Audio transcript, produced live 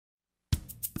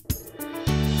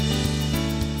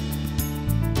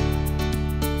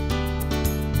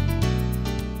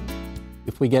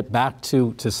we get back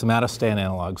to somatostatin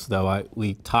analogues, though,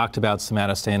 we talked about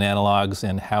somatostatin analogues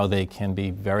and how they can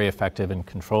be very effective in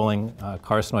controlling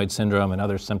carcinoid syndrome and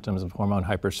other symptoms of hormone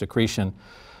hypersecretion.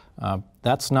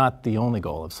 That's not the only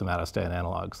goal of somatostatin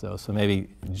analogues, though. So maybe,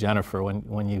 Jennifer,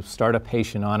 when you start a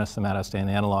patient on a somatostatin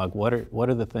analog, what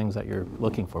are the things that you're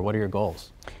looking for? What are your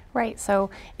goals? Right, so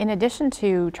in addition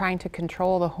to trying to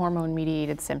control the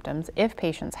hormone-mediated symptoms, if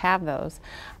patients have those,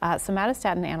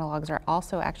 somatostatin analogs are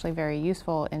also actually very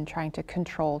useful in trying to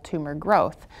control tumor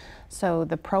growth. So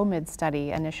the PROMID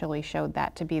study initially showed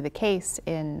that to be the case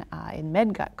in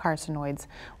midgut carcinoids,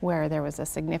 where there was a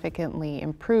significantly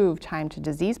improved time to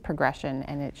disease progression,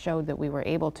 and it showed that we were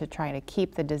able to try to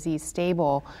keep the disease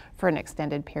stable for an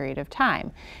extended period of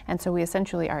time. And so we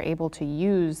essentially are able to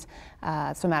use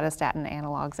somatostatin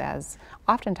analogs as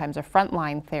oftentimes a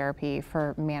frontline therapy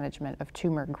for management of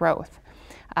tumor growth.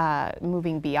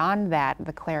 Moving beyond that,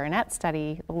 the clarinet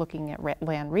study looking at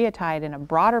lanreotide in a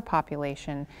broader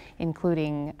population,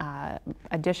 including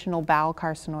additional bowel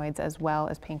carcinoids as well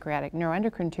as pancreatic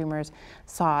neuroendocrine tumors,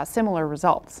 saw similar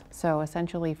results. So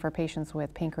essentially for patients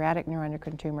with pancreatic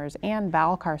neuroendocrine tumors and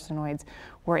bowel carcinoids,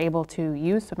 we're able to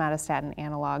use somatostatin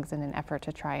analogs in an effort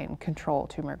to try and control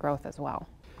tumor growth as well.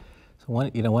 So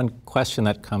one question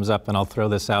that comes up, and I'll throw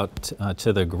this out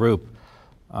to the group,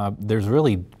 there's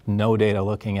really no data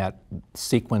looking at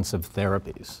sequence of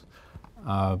therapies.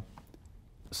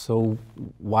 So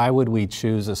why would we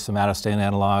choose a somatostatin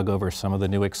analog over some of the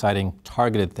new exciting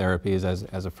targeted therapies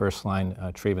as a first-line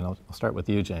treatment? I'll start with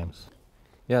you, James.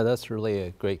 Yeah, that's really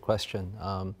a great question.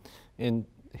 And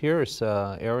here's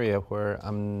an area where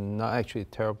I'm not actually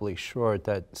terribly sure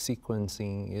that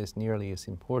sequencing is nearly as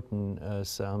important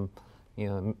as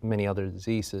many other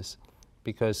diseases.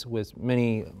 Because with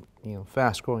many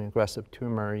fast-growing aggressive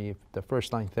tumor, if the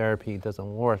first-line therapy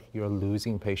doesn't work, you're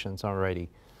losing patients already.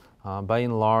 By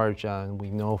and large,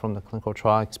 we know from the clinical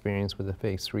trial experience with the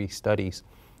phase 3 studies,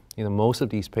 most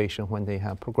of these patients, when they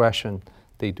have progression,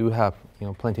 they do have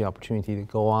plenty of opportunity to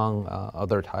go on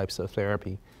other types of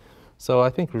therapy. So I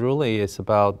think really it's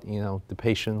about the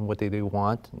patient, what they do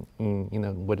want,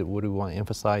 what do we want to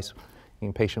emphasize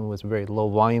in patient with very low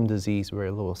volume disease, very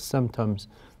little symptoms.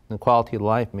 The quality of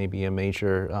life may be a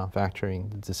major factor in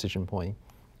the decision point.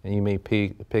 And you may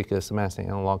pick a somatostatin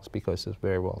analogs because it's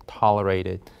very well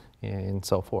tolerated and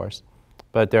so forth.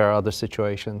 But there are other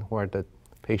situations where the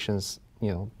patient's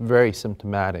very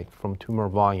symptomatic from tumor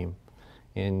volume,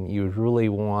 and you really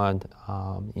want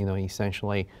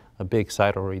essentially a big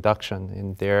cytoreduction.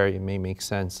 And there it may make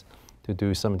sense to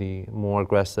do some of the more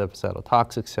aggressive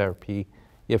cytotoxic therapy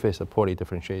if it's a poorly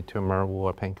differentiated tumor or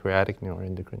a pancreatic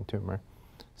neuroendocrine tumor.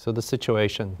 So the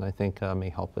situation, I think, may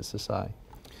help us decide.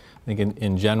 I think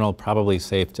in general, probably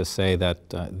safe to say that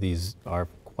these are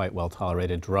quite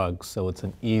well-tolerated drugs, so it's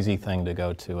an easy thing to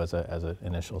go to as an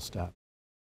initial step.